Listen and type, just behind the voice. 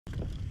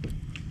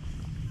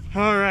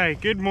All right,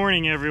 good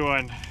morning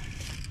everyone.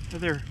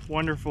 Another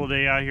wonderful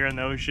day out here on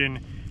the ocean.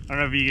 I don't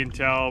know if you can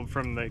tell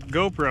from the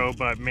GoPro,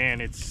 but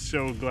man, it's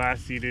so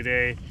glassy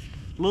today.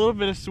 A little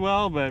bit of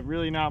swell, but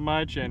really not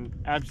much, and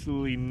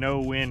absolutely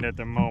no wind at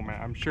the moment.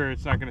 I'm sure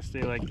it's not going to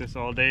stay like this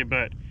all day,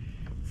 but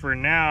for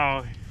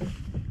now,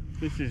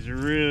 this is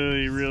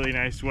really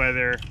nice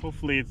weather.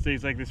 Hopefully it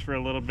stays like this for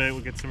a little bit.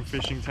 We'll get some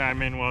fishing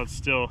time in while it's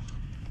still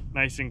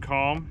nice and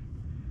calm.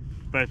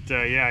 But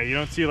yeah, you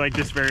don't see it like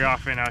this very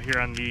often out here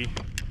on the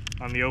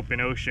open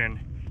ocean.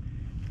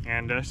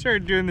 And I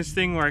started doing this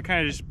thing where I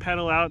kind of just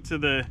pedal out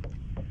to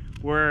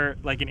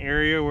like an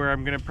area where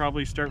I'm gonna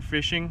probably start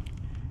fishing,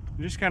 and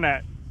just kind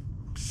of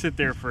sit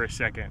there for a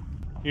second,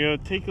 you know,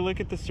 take a look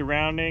at the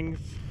surroundings,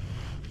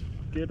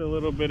 get a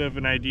little bit of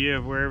an idea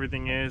of where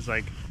everything is.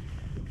 Like,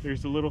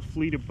 there's a little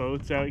fleet of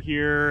boats out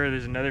here,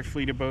 there's another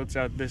fleet of boats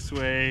out this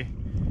way,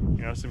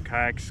 you know, some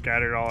kayaks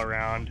scattered all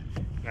around,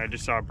 and I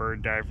just saw a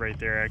bird dive right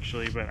there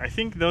actually. But I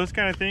think those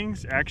kind of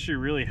things actually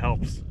really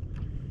helps,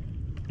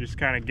 just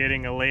kind of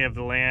getting a lay of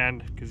the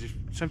land, because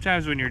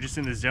sometimes when you're just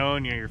in the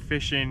zone, you know, you're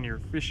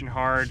fishing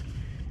hard,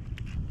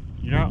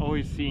 you're not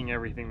always seeing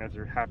everything that's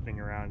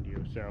happening around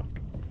you. So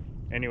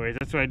anyways,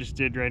 that's what I just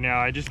did right now.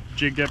 I just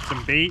jigged up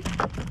some bait.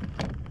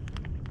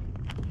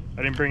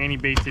 I didn't bring any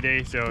bait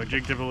today, so I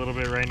jigged up a little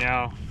bit right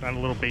now, found a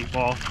little bait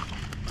ball,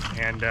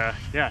 and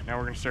yeah, now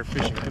we're gonna start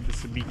fishing. Put the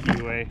sabiki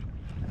away,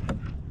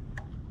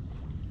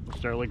 we'll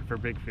start looking for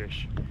big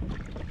fish.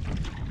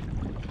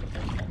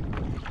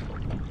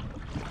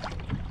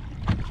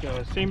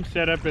 So same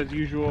setup as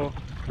usual,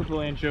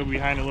 triple anchovy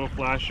behind a little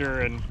flasher,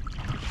 and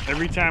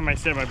every time I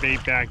set my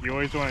bait back, you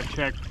always want to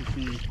check to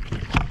see,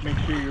 make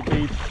sure your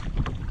bait's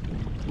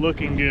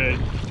looking good.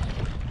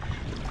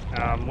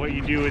 What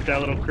you do with that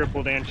little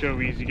crippled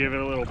anchovy is you give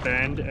it a little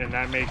bend, and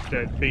that makes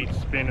that bait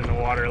spin in the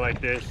water like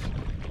this.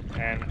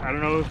 And I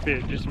don't know if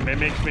it just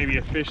mimics maybe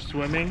a fish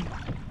swimming,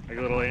 like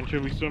a little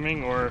anchovy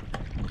swimming, or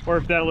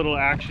if that little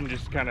action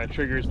just kind of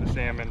triggers the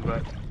salmon.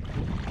 But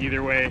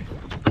either way,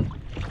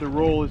 the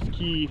roll is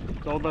key.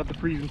 It's all about the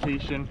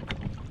presentation.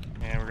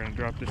 And we're gonna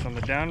drop this on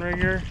the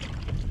downrigger.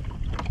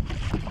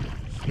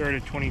 Start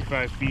at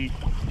 25 feet.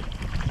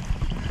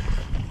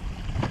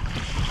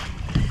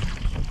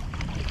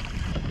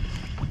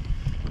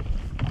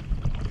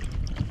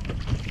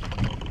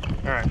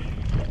 All right,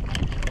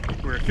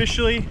 we're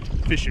officially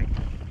fishing.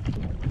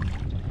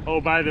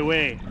 Oh, by the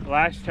way,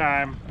 last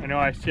time I know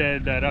I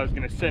said that I was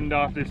gonna send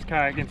off this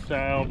kayaking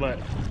style, but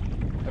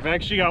I've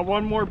actually got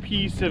one more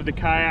piece of the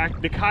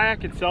kayak. The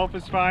kayak itself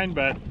is fine,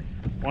 but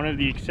one of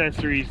the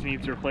accessories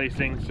needs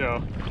replacing,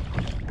 so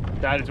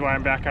that is why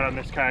I'm back out on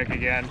this kayak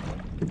again.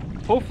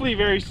 Hopefully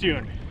very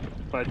soon,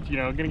 but you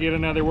know, gonna get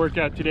another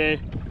workout today,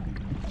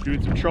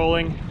 doing some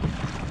trolling.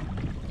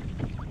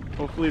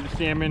 Hopefully the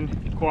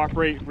salmon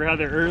cooperate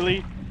rather early,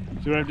 so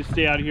we don't have to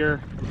stay out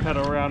here and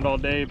pedal around all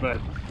day,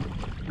 but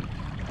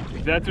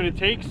if that's what it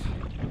takes,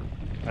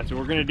 that's what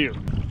we're gonna do.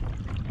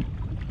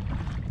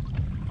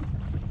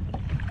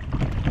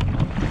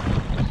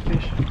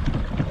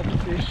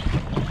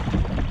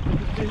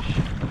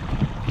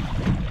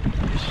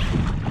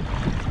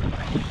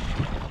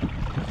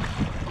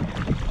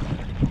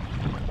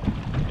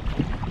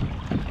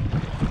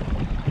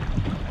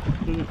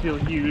 Doesn't feel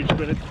huge,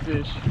 but it's a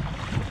fish.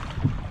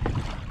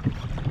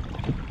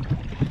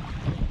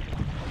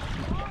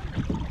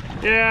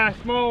 Yeah,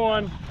 small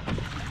one.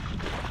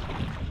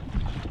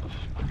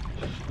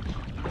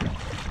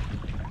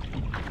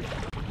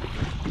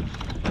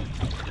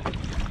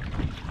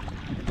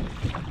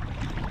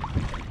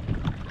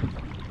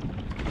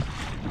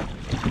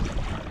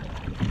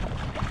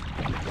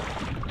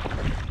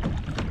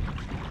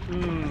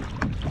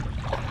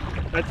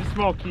 That's a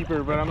small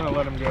keeper, but I'm gonna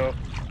let him go.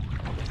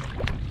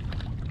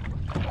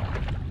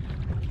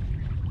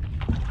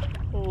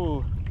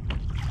 Oh.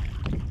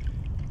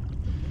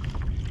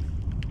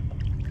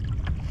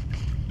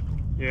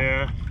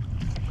 Yeah.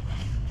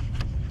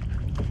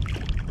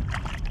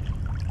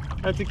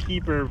 That's a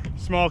keeper,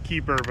 small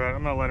keeper, but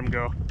I'm gonna let him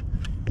go.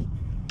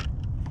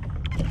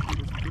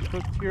 Just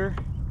hooked here.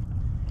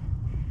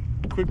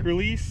 Quick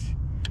release.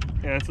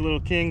 Yeah, it's a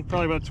little king,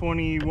 probably about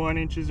 21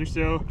 inches or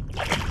so.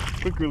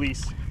 Quick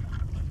release.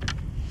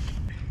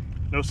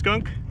 No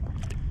skunk.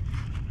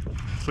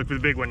 Let's look for the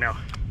big one now.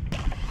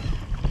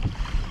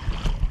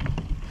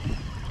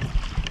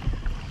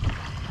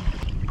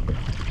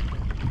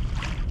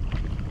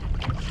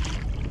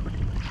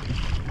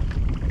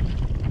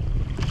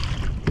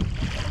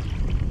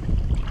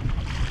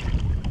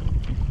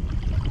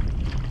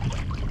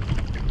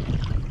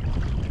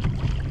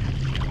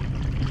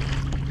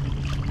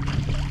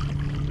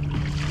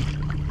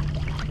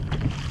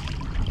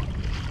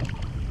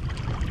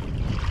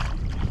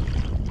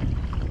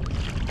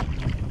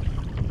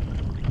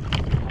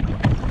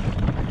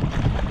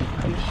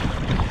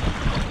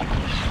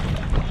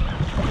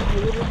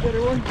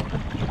 better one.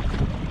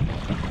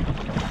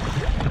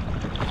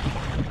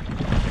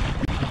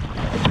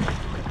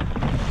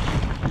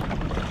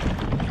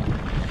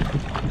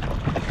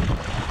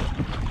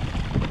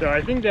 So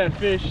I think that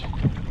fish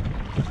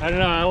I don't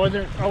know, I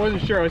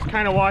wasn't sure. I was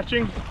kind of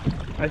watching.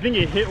 I think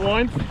it hit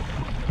once,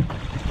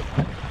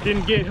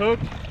 didn't get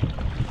hooked,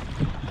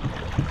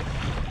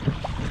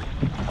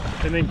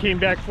 and then came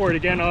back for it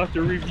again. I'll have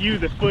to review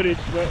the footage,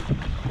 but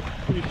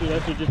pretty sure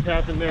that's what just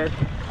happened there.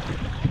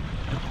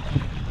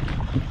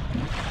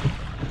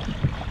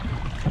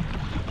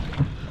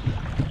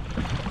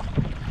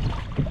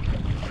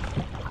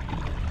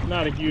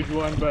 Not a huge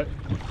one, but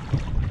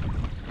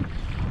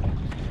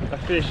a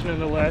fish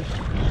nonetheless.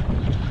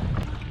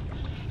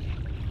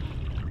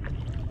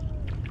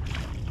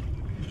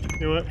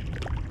 You know what?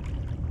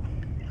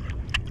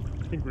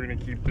 I think we're gonna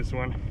keep this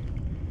one.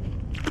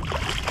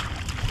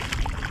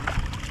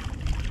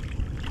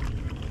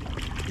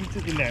 Into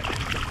the net.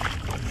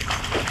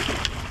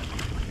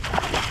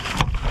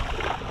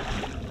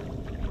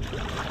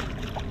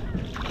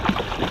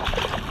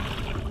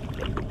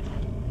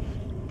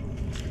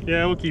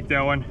 Yeah, we'll keep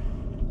that one.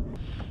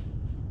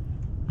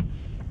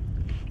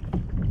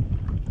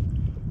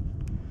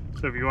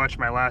 So if you watched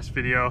my last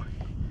video,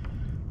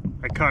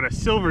 I caught a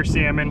silver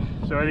salmon.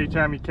 So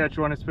anytime you catch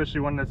one,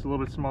 especially one that's a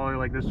little bit smaller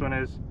like this one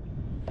is,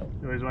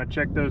 you always want to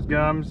check those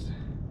gums.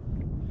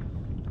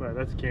 But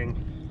that's king.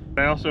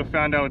 I also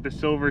found out with the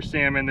silver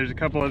salmon, there's a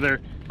couple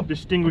other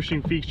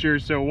distinguishing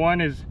features. So one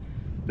is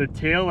the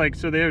tail, like,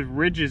 so they have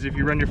ridges. If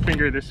you run your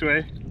finger this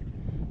way,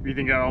 you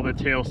think got all the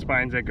tail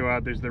spines that go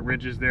out, there's the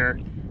ridges there.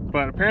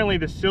 But apparently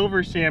the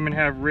silver salmon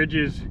have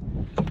ridges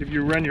if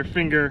you run your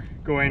finger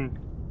going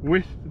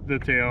with the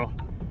tail,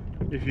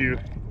 if you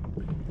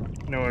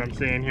know what I'm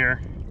saying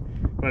here.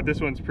 But this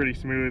one's pretty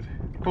smooth.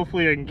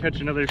 Hopefully I can catch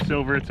another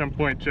silver at some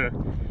point to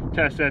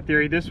test that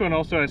theory. This one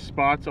also has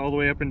spots all the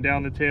way up and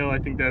down the tail. I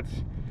think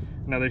that's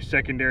another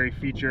secondary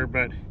feature,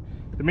 but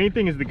the main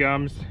thing is the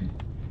gums.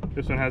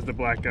 This one has the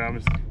black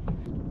gums.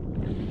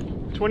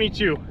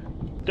 22,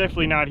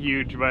 definitely not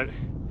huge, but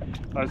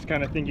I was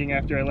kind of thinking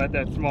after I let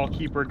that small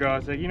keeper go, I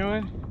was like, you know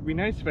what, it'd be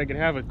nice if I could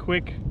have a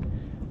quick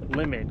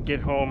limit,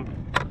 get home,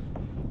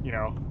 you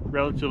know,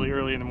 relatively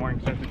early in the morning,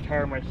 so I have to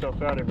tire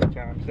myself out every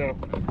time. So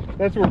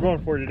that's what we're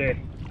going for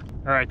today.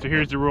 All right, so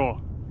here's the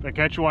rule. If I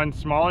catch one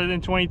smaller than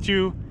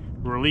 22,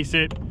 we'll release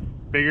it.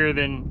 Bigger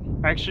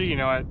than, actually, you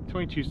know,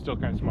 22 is still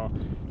kind of small.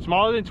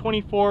 Smaller than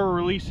 24, we're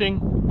releasing.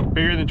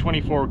 Bigger than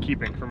 24, we're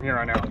keeping from here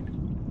on out.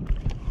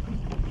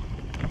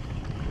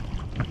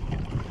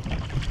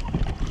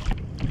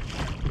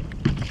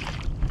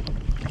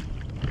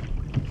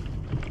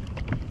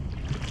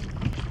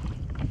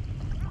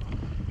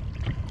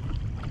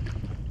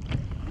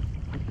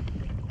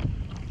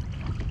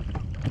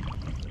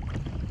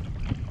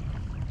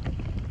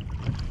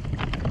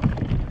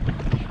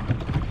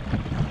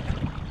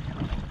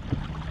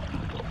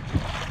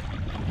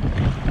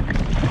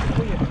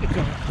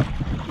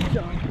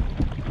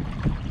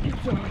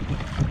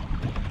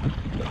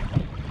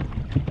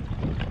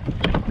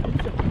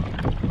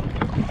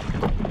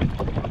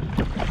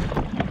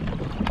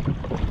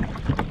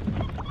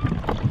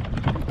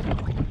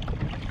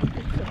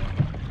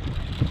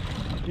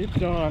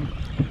 It's on.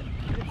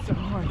 It's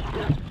on.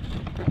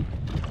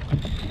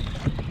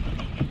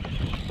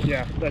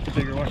 Yeah, that's a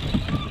bigger one.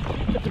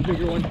 That's a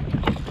bigger one.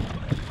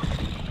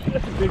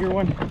 That's a bigger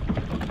one.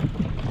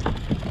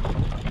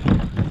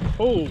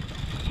 Oh,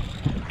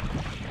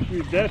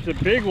 dude, that's a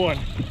big one.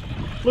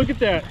 Look at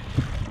that.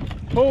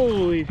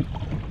 Holy.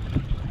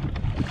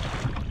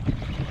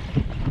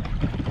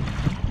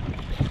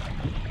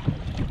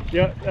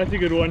 Yeah, that's a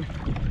good one.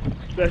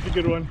 That's a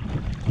good one.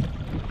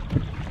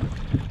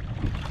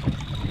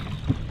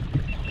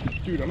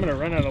 Dude, I'm gonna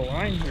run out of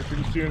line here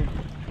pretty soon.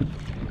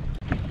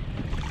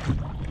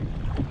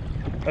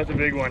 That's a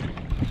big one.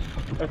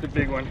 That's a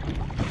big one.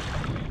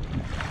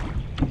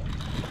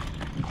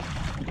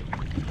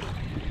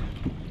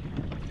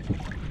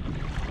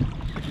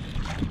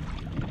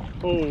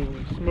 Holy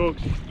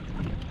smokes.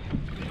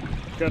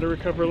 Gotta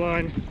recover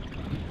line.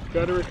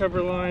 Gotta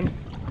recover line.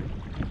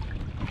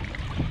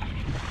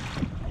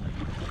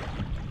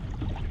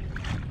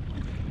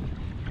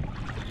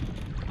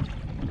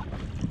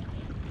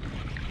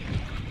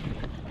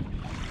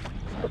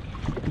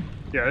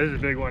 Yeah, this is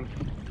a big one.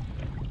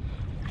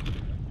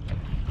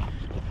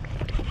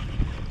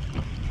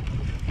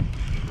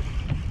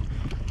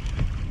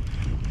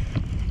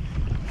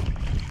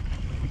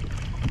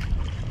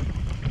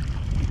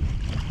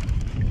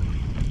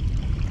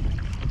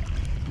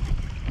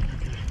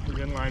 We're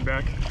getting line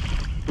back.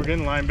 We're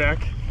getting line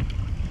back.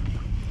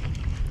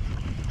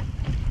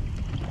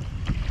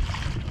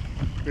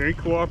 Very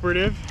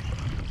cooperative.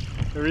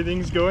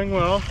 Everything's going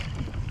well.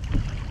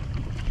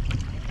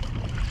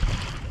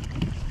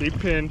 Stay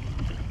pinned.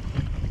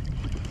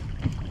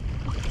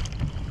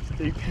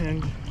 Stay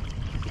pinned.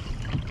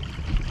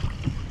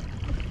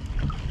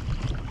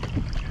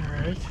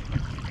 Alright.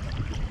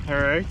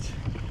 Alright.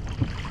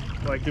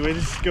 I like the way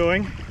this is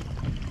going.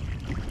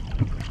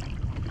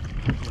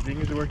 Everything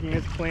is working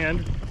as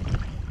planned.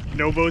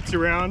 No boats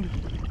around.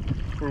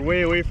 We're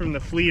way away from the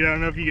fleet. I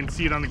don't know if you can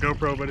see it on the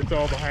GoPro, but it's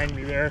all behind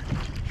me there.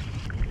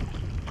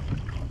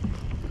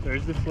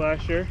 There's the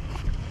flasher.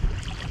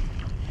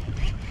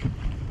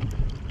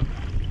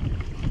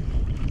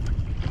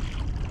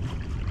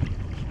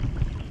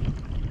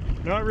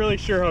 Not really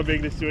sure how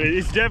big this one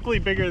is. It's definitely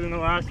bigger than the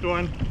last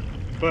one,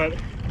 but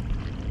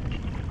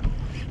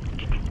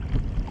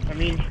I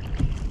mean,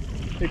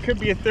 it could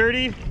be a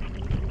 30,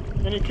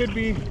 and it could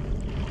be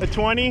a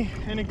 20,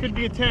 and it could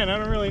be a 10. I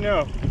don't really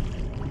know.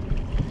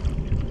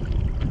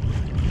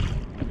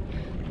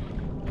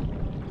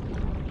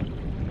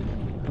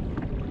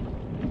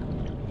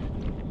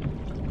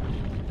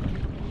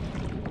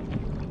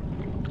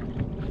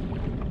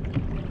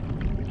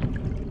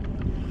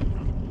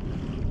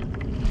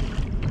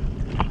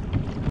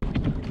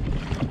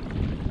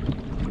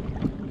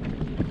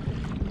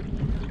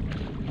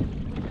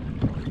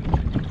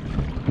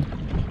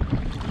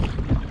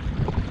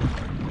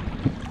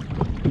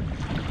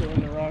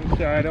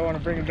 I don't want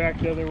to bring it back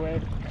the other way.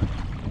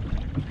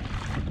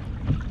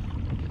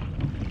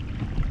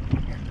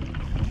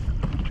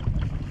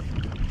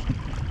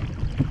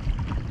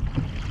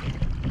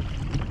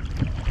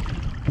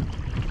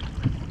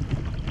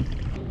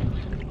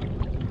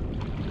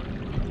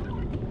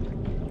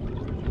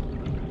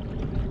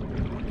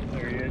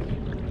 There he is.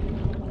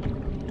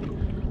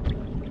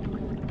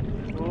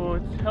 Oh,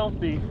 it's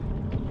healthy.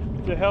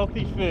 It's a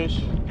healthy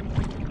fish.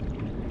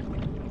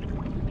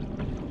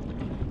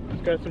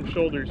 Got some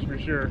shoulders for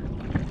sure.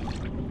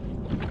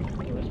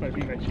 Oh, this might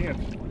be my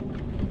chance.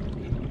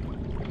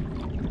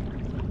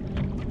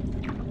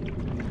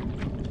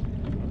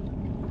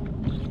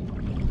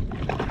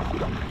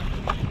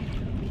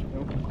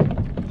 Nope.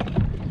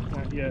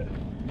 Not yet.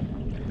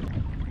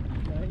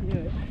 Not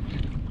yet.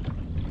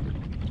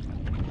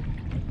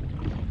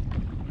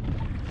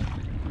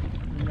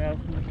 Now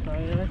from the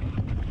kayak.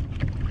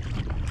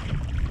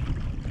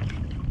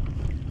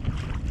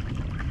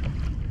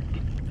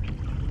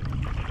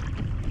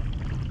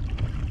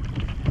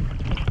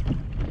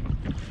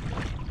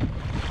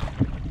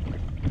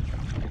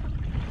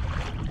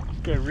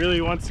 It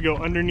really wants to go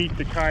underneath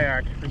the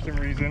kayak for some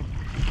reason.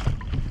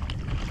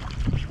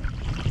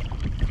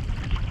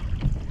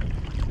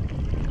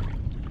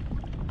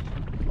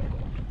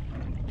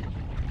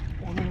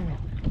 Oh, no.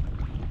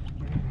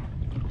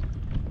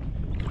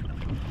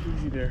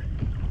 Easy there.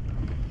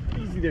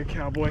 Easy there,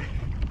 cowboy.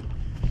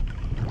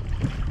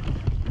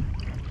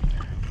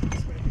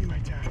 This might be my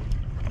time.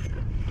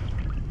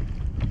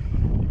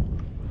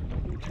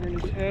 Turn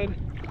his head.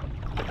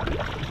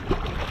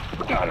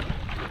 Got him.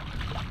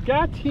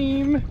 Got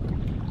him,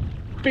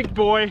 big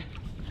boy.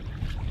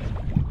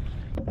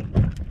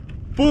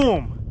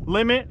 Boom,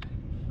 limit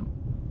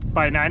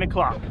by 9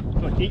 o'clock,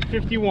 like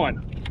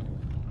 8:51.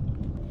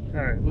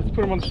 All right, let's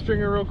put him on the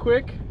stringer real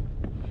quick.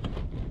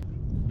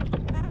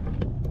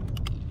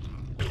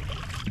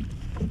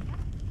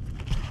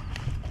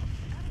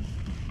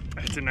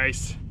 That's a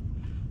nice,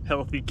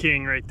 healthy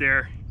king right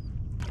there.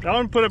 That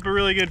one put up a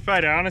really good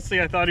fight.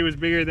 Honestly, I thought he was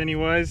bigger than he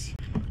was.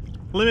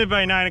 Limit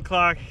by 9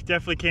 o'clock,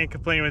 definitely can't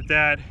complain with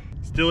that.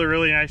 Still a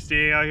really nice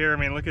day out here. I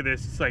mean, look at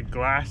this, it's like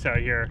glass out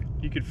here.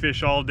 You could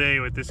fish all day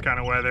with this kind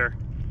of weather.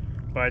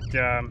 But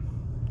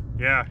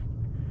yeah,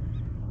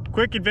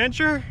 quick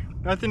adventure,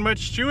 nothing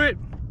much to it.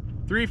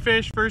 3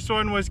 fish, first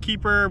one was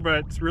keeper,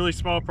 but it's really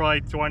small,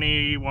 probably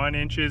 21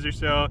 inches or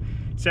so.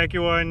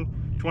 Second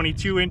one,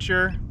 22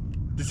 incher,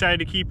 decided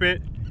to keep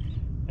it.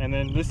 And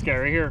then this guy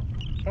right here,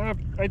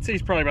 I'd say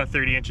he's probably about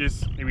 30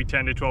 inches, maybe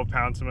 10 to 12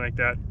 pounds, something like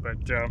that. But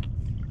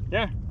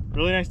yeah,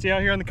 really nice day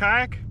out here on the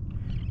kayak.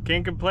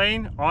 Can't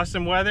complain,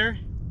 awesome weather,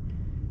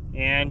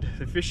 and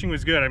the fishing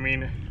was good. I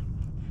mean,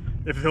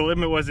 if the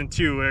limit wasn't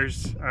 2,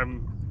 I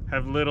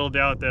have little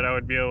doubt that I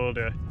would be able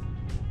to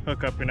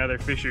hook up another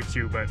fish or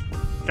 2, but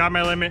got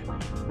my limit.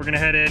 We're gonna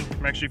head in.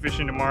 I'm actually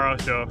fishing tomorrow,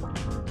 so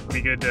it'll be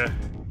good to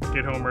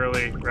get home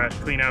early, rest,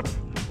 clean up,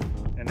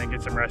 and then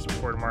get some rest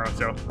before tomorrow.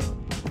 So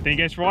thank you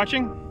guys for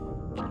watching.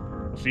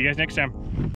 See you guys next time.